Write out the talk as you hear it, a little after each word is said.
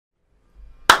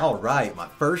All right, my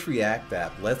first React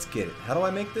app. Let's get it. How do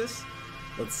I make this?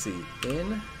 Let's see.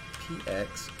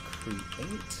 npx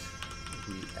create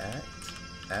React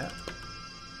app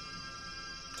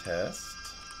test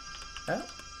app.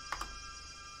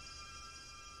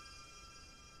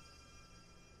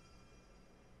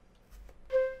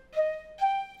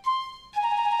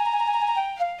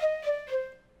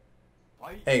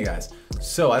 Hey guys,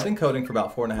 so I've been coding for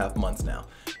about 4.5 months now,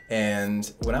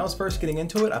 and when I was first getting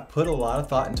into it, I put a lot of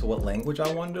thought into what language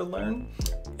I wanted to learn,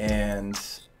 and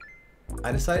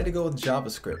I decided to go with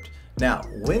JavaScript. Now,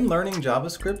 when learning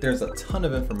JavaScript, there's a ton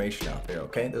of information out there,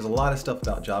 okay? There's a lot of stuff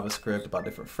about JavaScript, about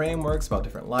different frameworks, about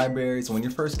different libraries, and when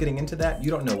you're first getting into that,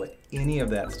 you don't know what any of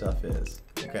that stuff is,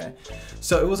 okay?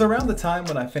 So it was around the time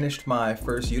when I finished my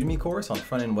first Udemy course on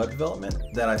front-end web development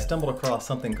that I stumbled across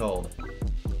something called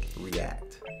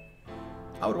React.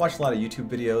 I would watch a lot of YouTube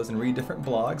videos and read different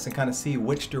blogs and kind of see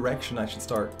which direction I should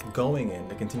start going in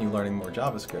to continue learning more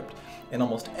JavaScript. And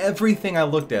almost everything I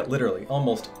looked at, literally,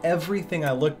 almost everything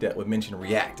I looked at would mention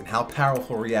React and how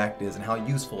powerful React is and how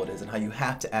useful it is and how you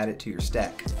have to add it to your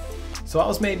stack. So I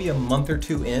was maybe a month or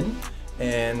two in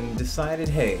and decided,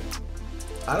 hey,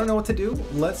 I don't know what to do.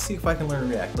 Let's see if I can learn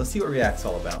React. Let's see what React's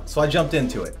all about. So I jumped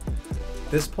into it. At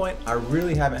this point, I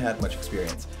really haven't had much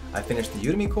experience. I finished the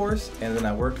Udemy course, and then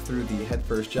I worked through the head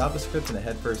first JavaScript and the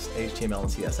head first HTML and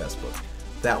CSS book.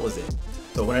 That was it.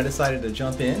 So when I decided to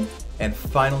jump in and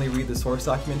finally read the source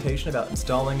documentation about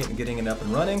installing it and getting it up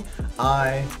and running,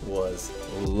 I was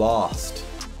lost.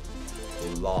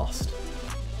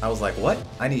 I was like, what?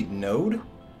 I need Node?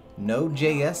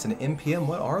 Node.js and NPM?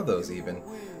 What are those even?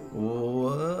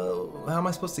 Whoa, how am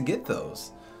I supposed to get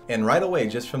those? And right away,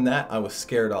 just from that, I was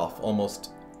scared off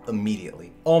almost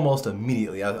immediately. I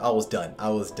was done.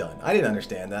 I didn't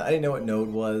understand that. I didn't know what Node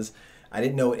was. I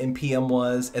didn't know what NPM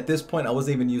was. At this point, I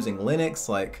wasn't even using Linux.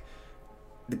 Like,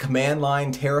 the command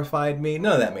line terrified me.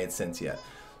 None of that made sense yet.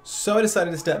 So I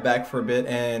decided to step back for a bit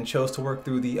and chose to work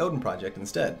through the Odin project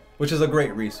instead, which is a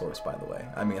great resource, by the way.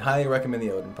 I mean, highly recommend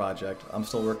the Odin project. I'm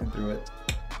still working through it.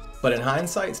 But in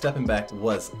hindsight, stepping back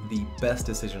was the best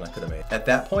decision I could have made. At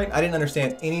that point, I didn't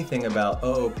understand anything about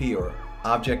OOP or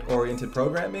object-oriented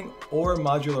programming or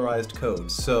modularized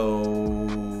code.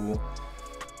 So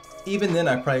even then,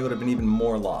 I probably would have been even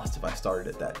more lost if I started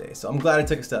it that day. So I'm glad I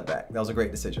took a step back. That was a great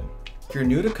decision. If you're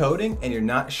new to coding and you're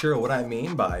not sure what I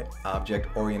mean by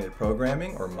object-oriented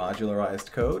programming or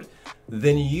modularized code,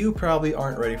 then you probably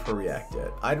aren't ready for React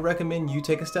yet. I'd recommend you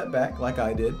take a step back like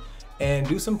I did and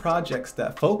do some projects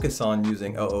that focus on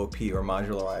using OOP or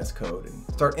modularized code and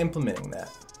start implementing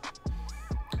that.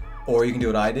 Or you can do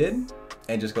what I did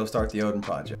and just go start the Odin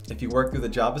project. If you work through the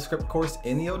JavaScript course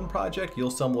in the Odin project,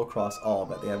 you'll stumble across all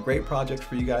of it. They have great projects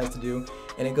for you guys to do,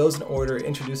 and it goes in order. It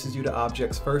introduces you to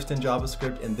objects first in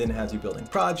JavaScript and then has you building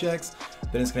projects.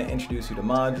 Then it's going to introduce you to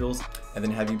modules and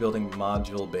then have you building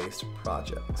module-based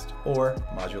projects or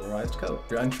modularized code.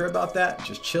 If you're unsure about that,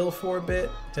 just chill for a bit,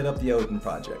 hit up the Odin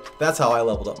project. That's how I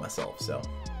leveled up myself, so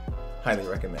highly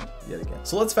recommend yet again.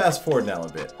 So let's fast forward now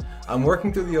a bit. I'm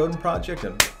working through the Odin project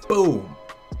and boom,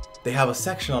 they have a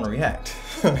section on React.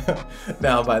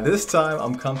 Now by this time,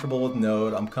 I'm comfortable with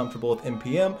Node, I'm comfortable with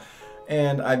NPM,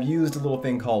 and I've used a little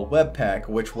thing called Webpack,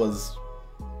 which was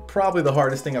probably the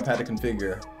hardest thing I've had to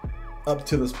configure up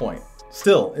to this point.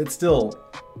 It's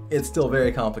still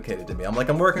very complicated to me.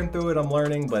 I'm working through it, I'm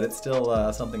learning, but it's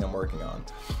still something I'm working on.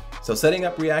 So setting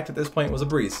up React at this point was a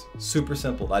breeze, super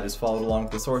simple. I just followed along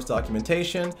with the source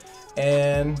documentation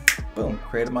and boom,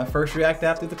 created my first React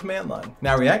app through the command line.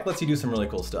 Now React lets you do some really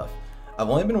cool stuff. I've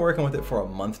only been working with it for a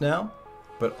month now,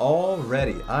 but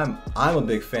already I'm a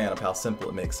big fan of how simple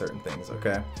it makes certain things,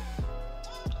 okay?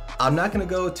 I'm not gonna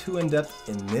go too in depth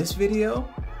in this video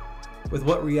with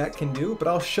what React can do, but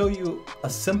I'll show you a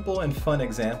simple and fun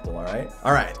example, all right?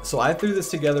 All right, so I threw this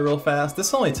together real fast.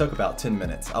 This only took about 10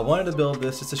 minutes. I wanted to build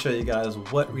this just to show you guys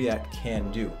what React can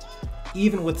do,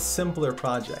 even with simpler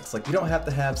projects. Like, you don't have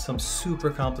to have some super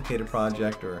complicated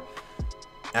project or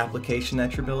application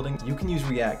that you're building. You can use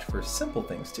React for simple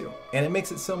things too, and it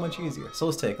makes it so much easier. So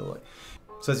let's take a look.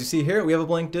 So as you see here, we have a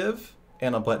blank div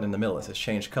and a button in the middle. It says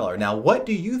change color. Now, what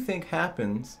do you think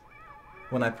happens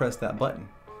when I press that button?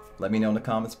 Let me know in the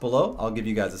comments below. I'll give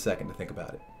you guys a second to think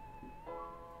about it.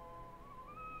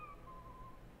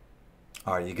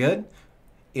 Are you good?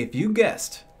 If you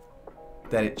guessed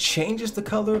that it changes the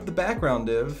color of the background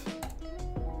div,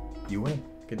 you win.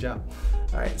 Good job.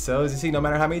 All right, so as you see, no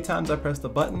matter how many times I press the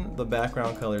button, the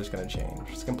background color is gonna change.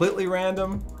 It's completely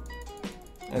random,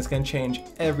 and it's gonna change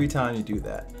every time you do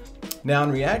that. Now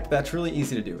in React, that's really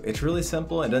easy to do. It's really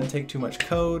simple, it doesn't take too much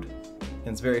code. and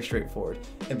it's very straightforward.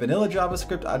 In vanilla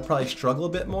JavaScript, I'd probably struggle a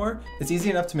bit more. It's easy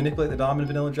enough to manipulate the DOM in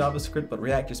vanilla JavaScript, but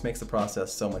React just makes the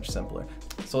process so much simpler.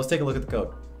 So let's take a look at the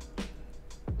code.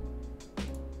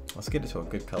 Let's get it to a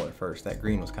good color first. That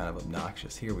green was kind of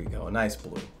obnoxious. Here we go, a nice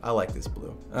blue. I like this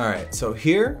blue. All right, so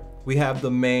here we have the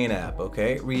main app,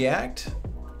 okay? React,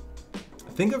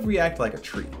 think of React like a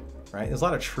tree, right? There's a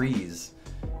lot of trees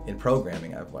in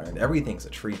programming, I've learned. Everything's a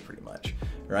tree pretty much,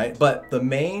 right? But the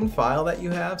main file that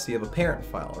you have, so you have a parent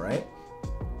file, right?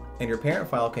 And your parent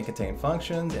file can contain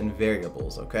functions and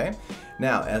variables, okay?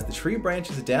 Now, as the tree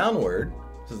branches downward,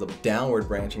 this is a downward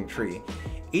branching tree,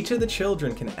 each of the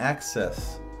children can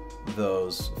access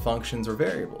those functions or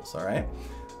variables, all right?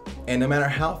 And no matter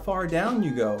how far down you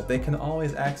go, they can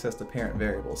always access the parent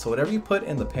variable. So whatever you put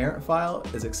in the parent file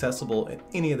is accessible in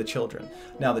any of the children.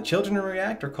 Now the children in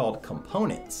React are called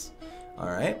components, all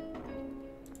right?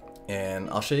 And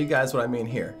I'll show you guys what I mean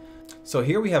here. So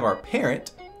here we have our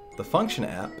parent, the function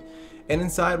app, and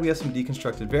inside we have some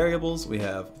deconstructed variables. We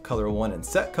have color1 and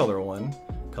set color1,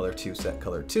 color2 set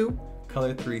color2,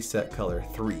 color3 set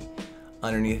color3.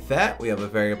 Underneath that, we have a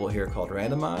variable here called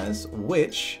randomize,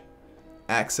 which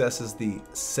accesses the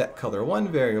set color1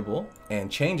 variable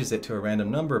and changes it to a random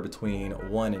number between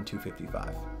 1 and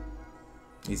 255.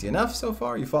 Easy enough so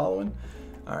far, you following?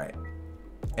 All right.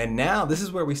 And now this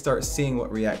is where we start seeing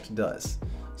what React does.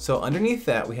 So underneath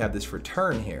that, we have this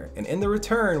return here. And in the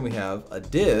return, we have a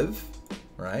div,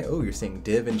 right? Oh, you're seeing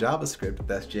div in JavaScript.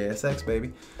 That's JSX,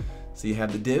 baby. So you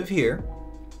have the div here.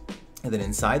 And then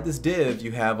inside this div,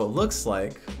 you have what looks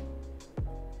like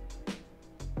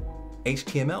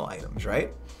HTML items,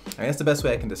 right? I mean, that's the best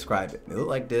way I can describe it. They look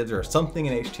like divs or something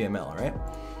in HTML, right?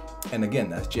 And again,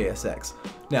 that's JSX.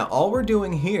 Now, all we're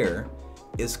doing here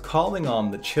is calling on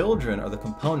the children or the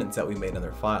components that we made in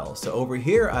their files. So over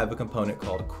here, I have a component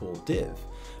called coolDiv.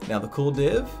 Now the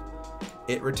coolDiv,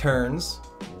 it returns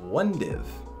one div,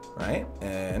 right?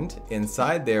 And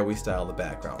inside there, we style the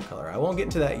background color. I won't get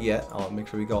into that yet. I'll make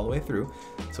sure we go all the way through.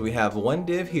 So we have one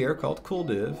div here called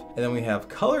coolDiv, and then we have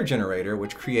color generator,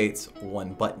 which creates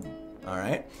one button, all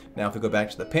right? Now, if we go back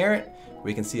to the parent,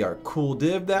 we can see our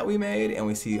coolDiv that we made, and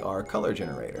we see our color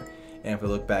generator. And if we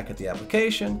look back at the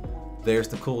application, there's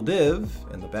the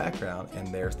coolDiv in the background,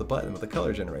 and there's the button with the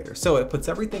color generator. So it puts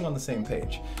everything on the same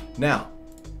page. Now,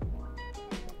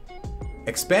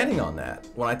 expanding on that,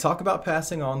 when I talk about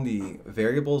passing on the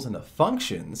variables and the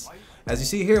functions, as you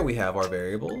see here, we have our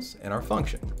variables and our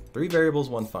function. 3 variables,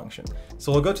 1 function.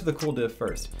 So we'll go to the coolDiv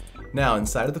first. Now,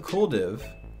 inside of the coolDiv,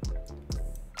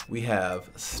 we have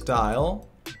style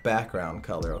background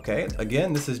color, okay?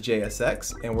 Again, this is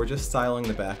JSX, and we're just styling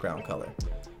the background color.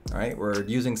 All right, we're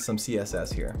using some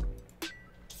CSS here.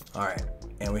 All right,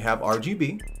 and we have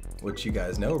RGB, which you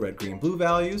guys know, red, green, blue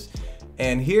values.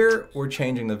 And here we're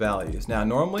changing the values. Now,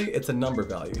 normally it's a number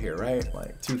value here, right?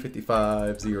 Like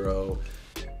 255, 0,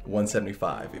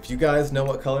 175. If you guys know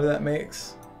what color that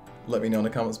makes, let me know in the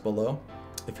comments below.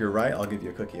 If you're right, I'll give you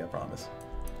a cookie, I promise.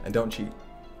 And don't cheat.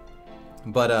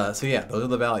 But so yeah, those are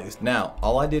the values. Now,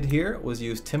 all I did here was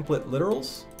use template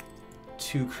literals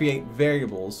to create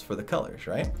variables for the colors,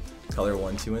 right? Color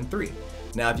 1, 2, and 3.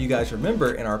 Now, if you guys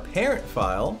remember, in our parent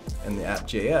file in the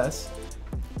app.js,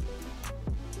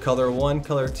 color 1,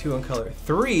 color 2, and color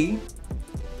 3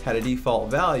 had a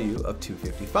default value of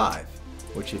 255,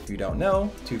 which, if you don't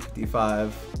know,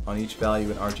 255 on each value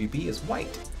in RGB is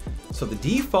white. So the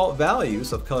default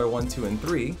values of color 1, 2, and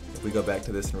 3, if we go back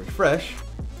to this and refresh,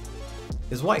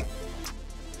 is white,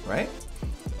 right?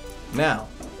 Now,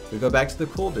 we go back to the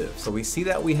coolDiv. So we see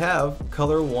that we have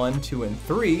color 1, 2, and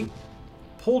 3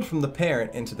 pulled from the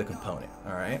parent into the component,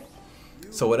 all right?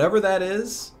 So whatever that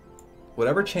is,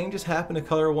 whatever changes happen to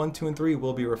color 1, 2, and 3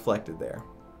 will be reflected there,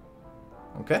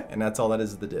 okay? And that's all that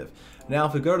is the div. Now,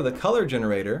 if we go to the color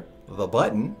generator, the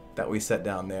button that we set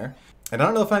down there, and I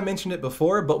don't know if I mentioned it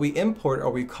before, but we import or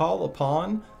we call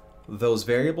upon those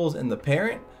variables in the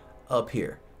parent up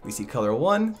here. We see color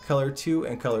 1, color 2,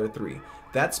 and color 3.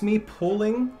 That's me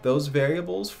pulling those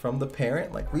variables from the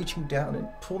parent, like reaching down and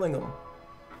pulling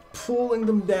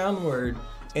them downward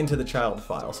into the child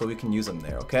file so we can use them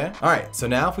there, okay? All right, so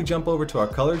now if we jump over to our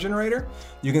color generator,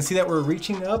 you can see that we're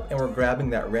reaching up and we're grabbing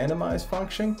that randomize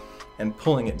function and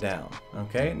pulling it down,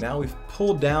 okay? Now we've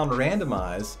pulled down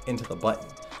randomize into the button.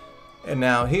 And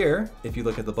now here, if you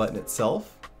look at the button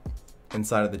itself,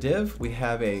 inside of the div, we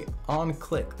have a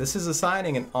onClick. This is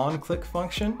assigning an onClick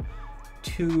function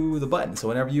to the button. So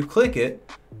whenever you click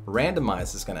it,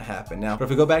 randomize is gonna happen. Now, if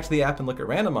we go back to the app and look at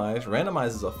randomize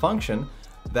is a function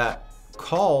that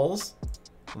calls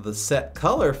the set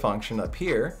color function up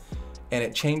here, and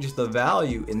it changes the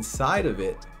value inside of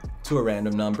it to a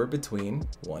random number between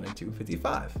 1 and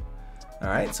 255. All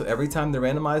right, so every time the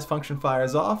randomize function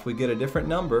fires off, we get a different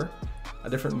number, a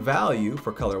different value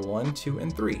for color 1, 2,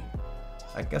 and 3.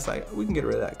 I guess we can get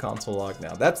rid of that console log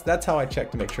now. That's how I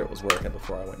checked to make sure it was working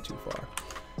before I went too far.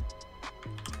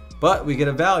 But we get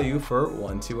a value for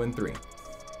 1, 2, and 3.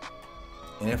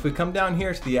 And if we come down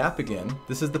here to the app again,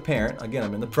 this is the parent.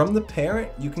 Again, from the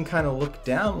parent, you can kind of look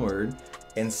downward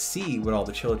and see what all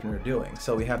the children are doing.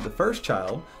 So we have the first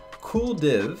child, cool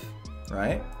div,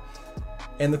 right?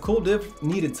 And the cool div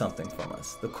needed something from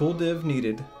us. The cool div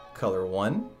needed color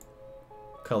 1,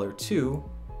 color 2,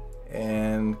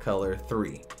 and color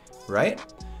 3, right?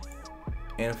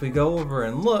 And if we go over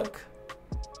and look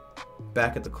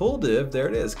back at the cool div, there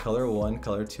it is, color 1,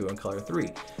 color 2, and color 3.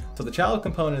 So the child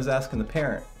component is asking the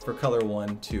parent for color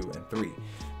 1, 2, and 3.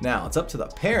 Now it's up to the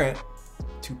parent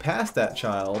to pass that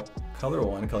child color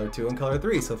 1, color 2, and color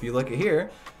 3. So if you look at here,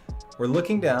 we're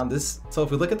looking down this. So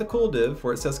if we look at the cool div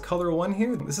where it says color 1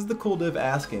 here, this is the cool div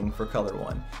asking for color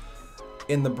 1.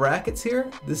 In the brackets here,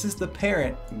 this is the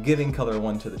parent giving color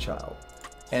 1 to the child.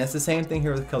 And it's the same thing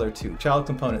here with color 2. Child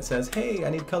component says, hey, I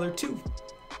need color 2.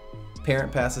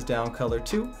 Parent passes down color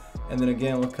 2, and then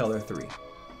again with color 3.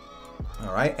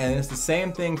 All right, and it's the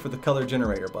same thing for the color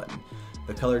generator button.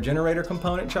 The color generator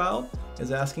component child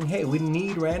is asking, hey, we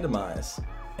need randomize.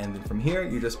 And then from here,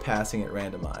 you're just passing it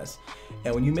randomize.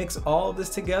 And when you mix all of this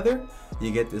together,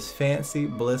 you get this fancy,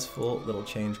 blissful little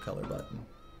change color button.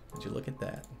 Would you look at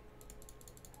that?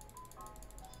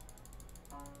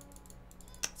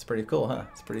 It's pretty cool, huh?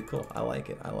 It's pretty cool. I like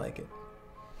it. I like it.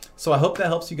 So I hope that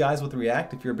helps you guys with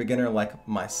React if you're a beginner like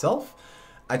myself.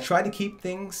 I try to keep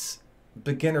things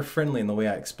beginner friendly in the way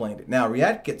I explained it. Now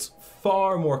React gets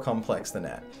far more complex than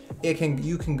that.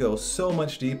 You can go so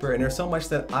much deeper, and there's so much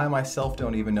that I myself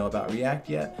don't even know about React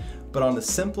yet. But on the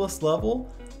simplest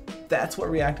level, that's what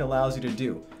React allows you to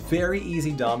do. Very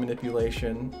easy DOM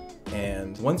manipulation,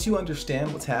 and once you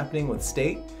understand what's happening with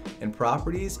state and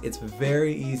properties, it's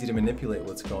very easy to manipulate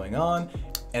what's going on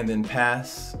and then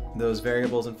pass those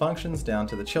variables and functions down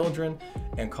to the children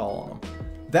and call on them.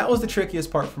 That was the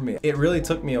trickiest part for me. It really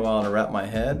took me a while to wrap my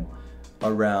head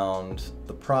around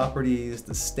the properties,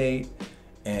 the state,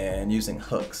 and using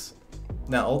hooks.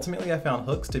 Now, ultimately, I found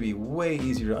hooks to be way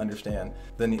easier to understand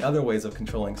than the other ways of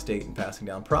controlling state and passing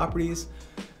down properties.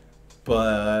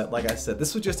 But like I said,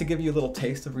 this was just to give you a little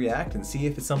taste of React and see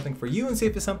if it's something for you and see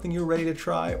if it's something you're ready to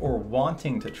try or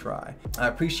wanting to try. I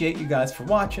appreciate you guys for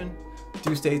watching.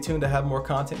 Do stay tuned to have more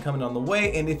content coming on the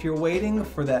way, and if you're waiting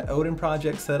for that Odin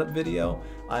project setup video,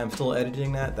 I am still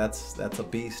editing that. That's a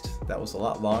beast. That was a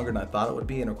lot longer than I thought it would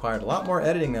be and required a lot more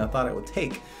editing than I thought it would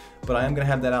take. But I am going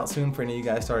to have that out soon for any of you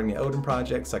guys starting the Odin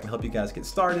project, so I can help you guys get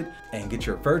started and get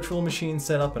your virtual machine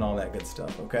set up and all that good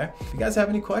stuff, okay? If you guys have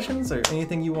any questions or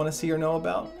anything you want to see or know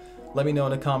about, let me know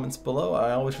in the comments below.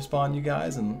 I always respond to you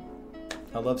guys, and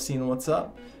I love seeing what's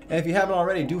up. And if you haven't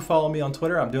already, do follow me on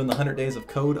Twitter. I'm doing the 100 Days of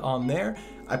Code on there.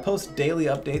 I post daily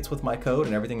updates with my code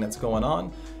and everything that's going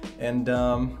on. And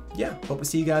yeah, hope to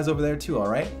see you guys over there too, all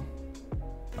right?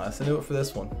 That's the do it for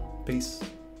this one. Peace.